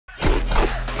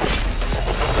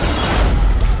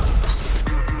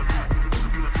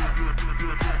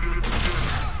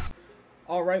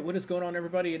Alright, what is going on,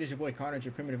 everybody? It is your boy KARNAGE,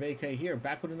 your Primitive AK here,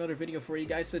 back with another video for you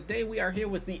guys. Today we are here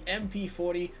with the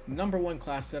MP40 #1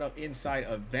 class setup inside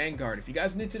of Vanguard. If you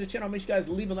guys are new to the channel, make sure you guys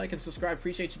leave a like and subscribe.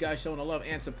 Appreciate you guys showing the love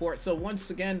and support. So once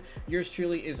again, yours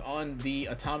truly is on the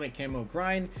atomic camo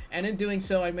grind, and in doing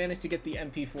so, I managed to get the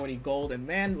MP40 gold. And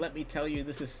man, let me tell you,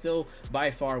 this is still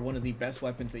by far one of the best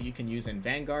weapons that you can use in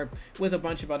Vanguard, with a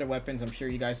bunch of other weapons. I'm sure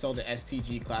you guys saw the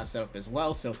STG class setup as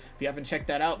well. So if you haven't checked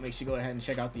that out, make sure you go ahead and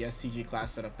check out the STG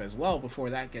class setup as well before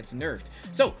that gets nerfed.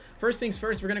 So first things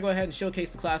first, we're going to go ahead and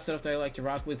showcase the class setup that I like to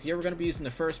rock with. Here we're going to be using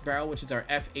the first barrel, which is our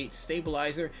F8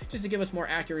 stabilizer, just to give us more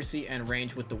accuracy and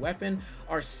range with the weapon.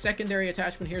 Our secondary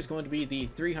attachment here is going to be the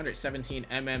 317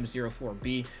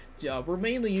 mm04B. We're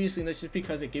mainly using this just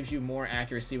because it gives you more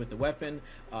accuracy with the weapon.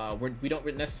 We don't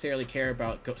necessarily care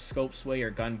about scope sway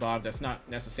or gun bob. That's not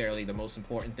necessarily the most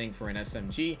important thing for an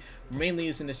SMG. We're mainly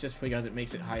using this just because it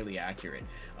makes it highly accurate.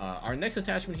 Our next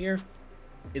attachment here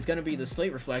is going to be the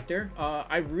slate reflector.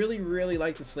 I really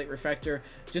like the slate reflector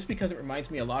just because it reminds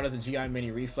me a lot of the GI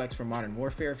Mini Reflex from Modern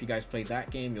Warfare. If you guys played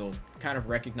that game, you'll kind of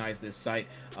recognize this sight.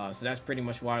 So that's pretty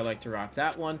much why I like to rock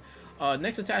that one.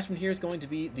 Next attachment here is going to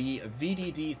be the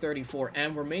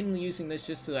VDD34M. We're mainly using this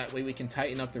just so that way we can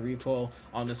tighten up the recoil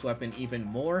on this weapon even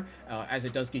more, as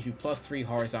it does give you +3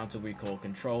 horizontal recoil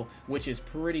control, which is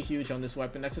pretty huge on this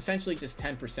weapon. That's essentially just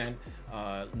 10%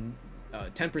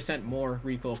 10% more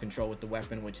recoil control with the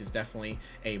weapon, which is definitely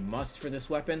a must for this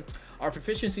weapon. Our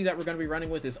proficiency that we're going to be running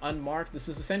with is unmarked. This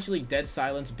is essentially dead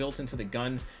silence built into the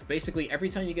gun. Basically, every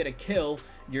time you get a kill,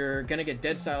 you're going to get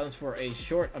dead silence for a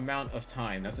short amount of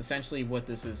time. That's essentially what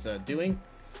this is doing.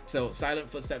 So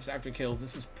silent footsteps after kills,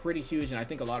 this is pretty huge, and I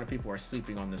think a lot of people are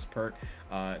sleeping on this perk.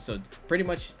 So pretty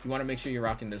much you want to make sure you're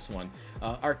rocking this one.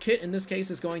 Our kit in this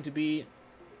case is going to be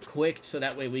quick, so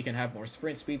that way we can have more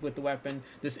sprint speed with the weapon.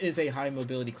 This is a high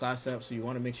mobility class setup, so you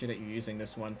want to make sure that you're using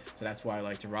this one. So that's why I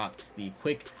like to rock the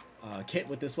quick kit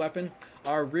with this weapon.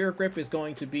 Our rear grip is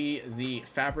going to be the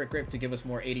fabric grip to give us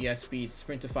more ADS speed,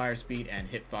 sprint to fire speed, and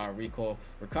hip fire recoil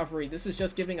recovery. This is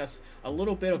just giving us a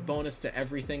little bit of bonus to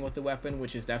everything with the weapon,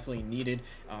 which is definitely needed.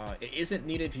 It isn't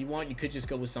needed. If you want, you could just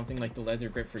go with something like the leather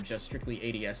grip for just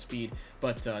strictly ADS speed,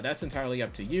 but that's entirely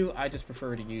up to you. I just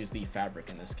prefer to use the fabric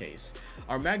in this case.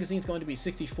 Our magazine is going to be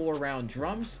 64 round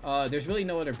drums. There's really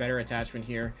no other better attachment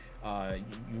here.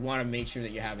 You want to make sure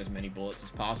that you have as many bullets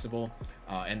as possible,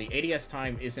 and the ADS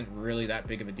time isn't really that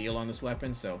big of a deal on this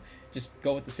weapon, so just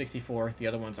go with the 64. The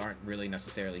other ones aren't really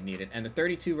necessarily needed, and the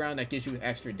 32 round that gives you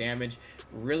extra damage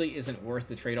really isn't worth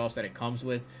the trade-offs that it comes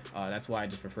with. That's why I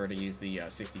just prefer to use the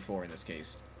 64 in this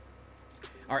case.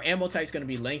 Our ammo type is going to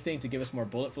be lengthening to give us more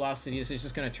bullet velocity. This is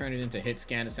just going to turn it into hit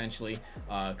scan, essentially,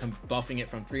 buffing it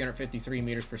from 353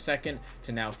 meters per second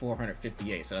to now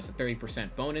 458. So that's a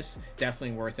 30% bonus.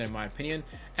 Definitely worth it in my opinion.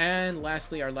 And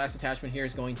lastly, our last attachment here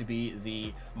is going to be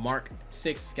the Mark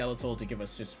 6 skeletal to give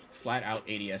us just flat out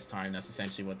ADS time. That's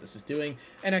essentially what this is doing.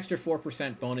 An extra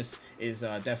 4% bonus is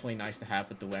definitely nice to have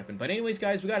with the weapon. But anyways,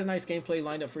 guys, we got a nice gameplay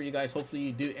lined up for you guys. Hopefully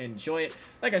you do enjoy it.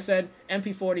 Like I said,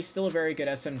 MP40 still a very good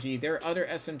SMG. There are other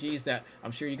SMGs that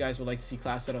I'm sure you guys would like to see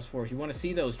class setups for. If you want to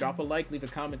see those, drop a like, leave a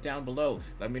comment down below.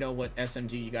 Let me know what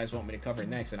SMG you guys want me to cover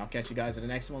next, and I'll catch you guys in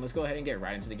the next one. Let's go ahead and get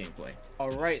right into the gameplay. All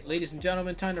right, ladies and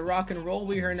gentlemen, time to rock and roll.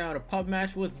 We are now at a pub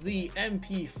match with the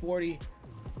MP40.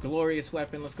 Glorious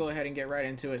weapon. Let's go ahead and get right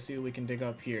into it, see what we can dig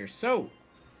up here. So,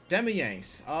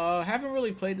 Demi-Yanks. Haven't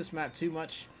really played this map too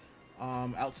much,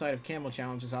 outside of camo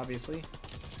challenges, obviously.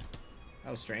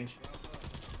 That was strange.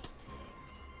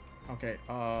 Okay,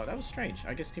 that was strange.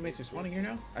 I guess teammates are spawning here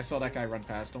now? I saw that guy run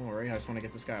past, don't worry. I just want to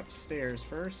get this guy upstairs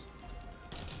first.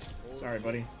 Sorry,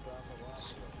 buddy.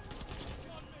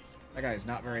 That guy is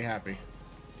not very happy.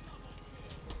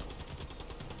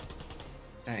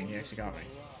 Dang, he actually got me.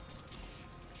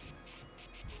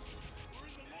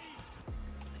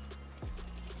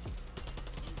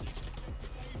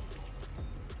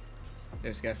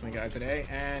 There's definitely guys today,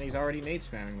 and he's already nade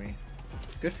spamming me.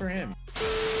 Good for him.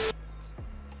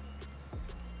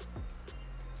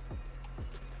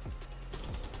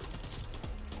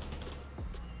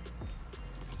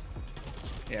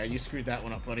 Yeah, you screwed that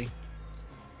one up, buddy.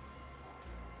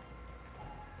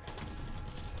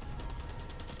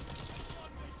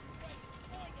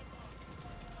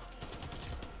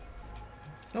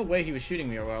 No way he was shooting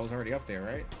me while I was already up there,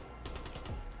 right?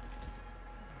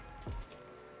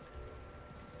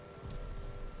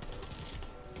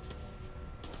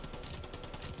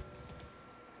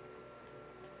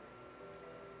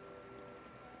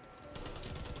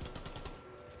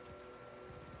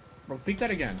 Bro, peek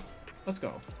that again. Let's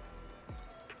go.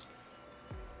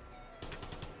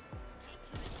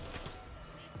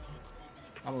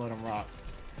 I'm gonna let him rock.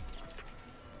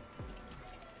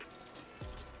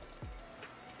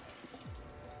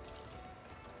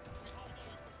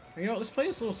 You know, let's play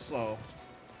this a little slow.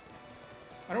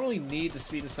 I don't really need to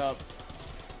speed this up.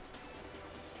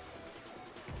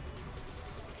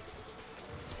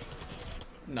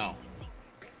 No.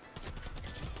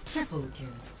 Triple kill.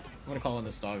 I'm gonna call in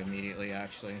this dog immediately,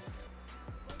 actually.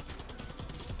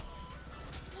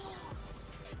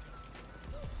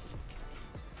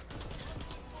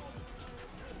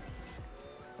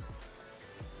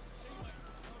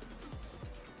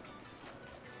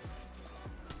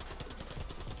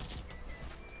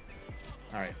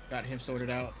 Alright, got him sorted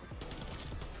out.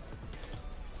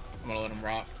 I'm gonna let him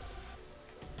rock.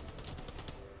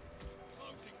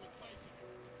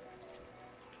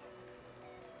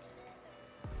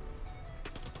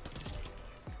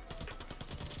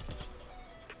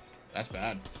 That's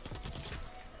bad.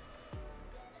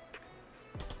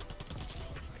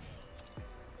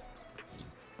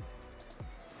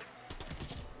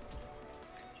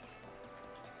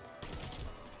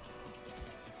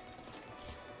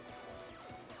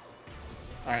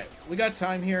 Alright, we got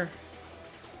time here.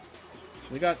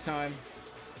 We got time.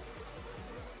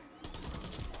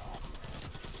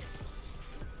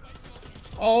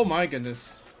 Oh my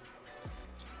goodness.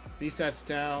 VSAT's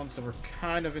down, so we're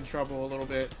kind of in trouble a little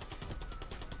bit.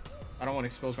 I don't want to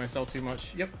expose myself too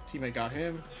much. Yep, teammate got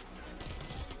him.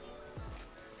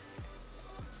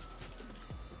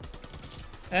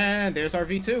 And there's our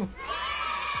V2.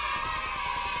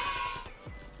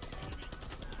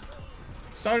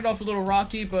 Started off a little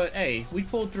rocky, but hey, we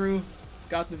pulled through,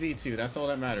 got the V2. That's all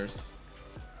that matters.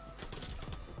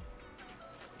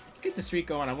 Get the streak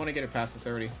going. I want to get it past the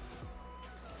 30.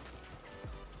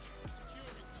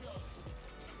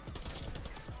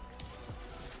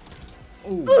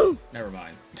 Ooh, never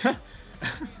mind.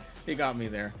 He got me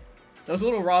there. That was a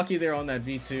little rocky there on that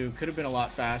V2. Could have been a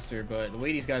lot faster, but the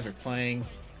way these guys are playing,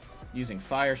 using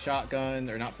fire shotgun,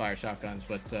 or not fire shotguns,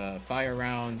 but fire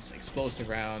rounds, explosive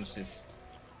rounds, just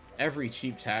every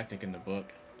cheap tactic in the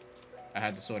book. I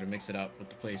had to sort of mix it up with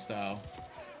the play style.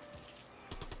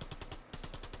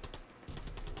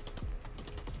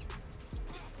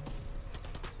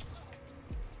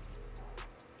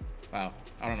 Wow,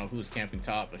 I don't know who's camping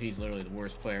top, but he's literally the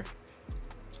worst player.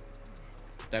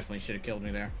 Definitely should have killed me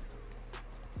there.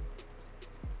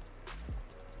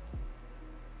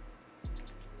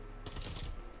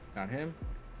 Got him.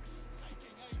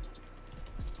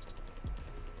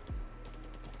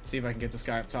 See if I can get this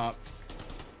guy up top.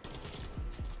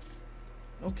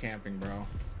 No camping, bro.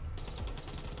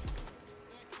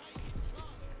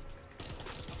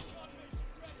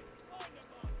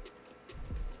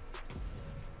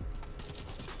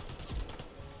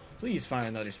 Please find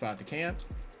another spot to camp.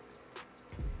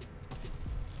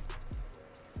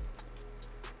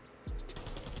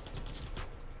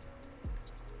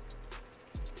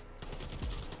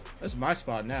 That's my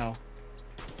spot now.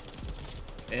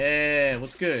 Yeah,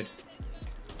 what's good?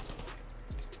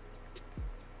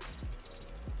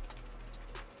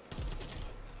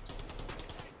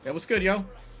 Yeah, what's good, yo?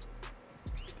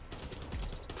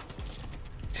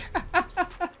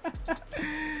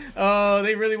 Oh,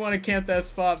 they really want to camp that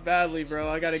spot badly, bro.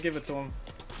 I gotta give it to them.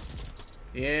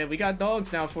 Yeah, we got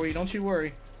dogs now for you. Don't you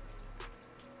worry.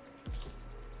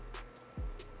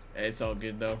 It's all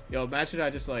good, though. Yo, imagine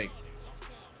I just, like,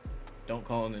 don't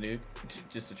call in the nuke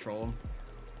just to troll him.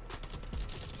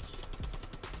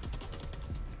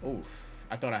 Oof.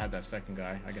 I thought I had that second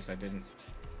guy. I guess I didn't.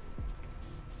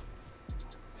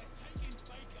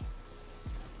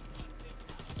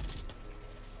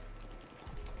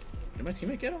 Did my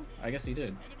teammate get him? I guess he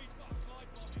did.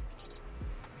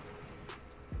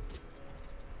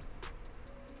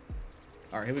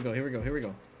 Alright, here we go, here we go, here we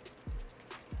go.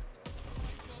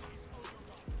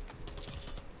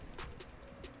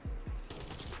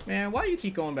 Man, why do you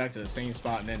keep going back to the same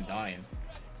spot and then dying?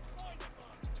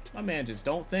 My man just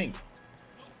don't think.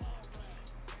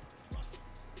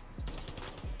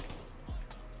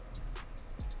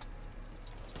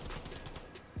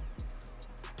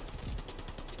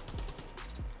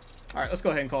 Alright, let's go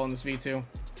ahead and call in this V2.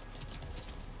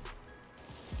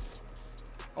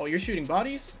 Oh, you're shooting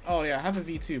bodies? Oh yeah, have a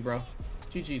V2, bro.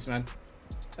 GG's, man.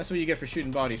 That's what you get for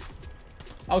shooting bodies.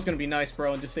 I was gonna be nice,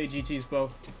 bro, and just say GG's,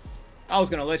 bro. I was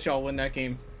gonna let y'all win that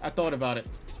game. I thought about it.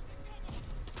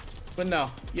 But no,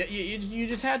 you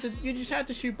just had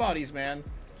to shoot bodies, man.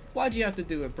 Why'd you have to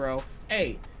do it, bro?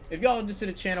 Hey, if y'all are new to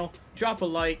the channel, drop a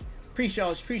like.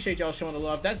 Appreciate y'all showing the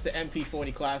love. That's the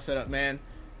MP40 class setup, man.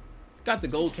 Got the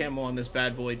gold camo on this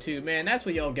bad boy too, man. That's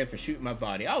what y'all get for shooting my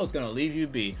body. I was gonna leave you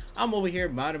be. I'm over here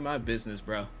minding my business,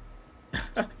 bro.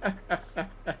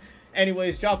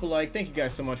 Anyways, drop a like. Thank you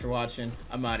guys so much for watching.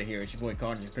 I'm out of here. It's your boy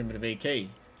KRNG, Primitive AK,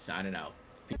 signing out.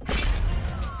 Peace.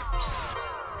 out.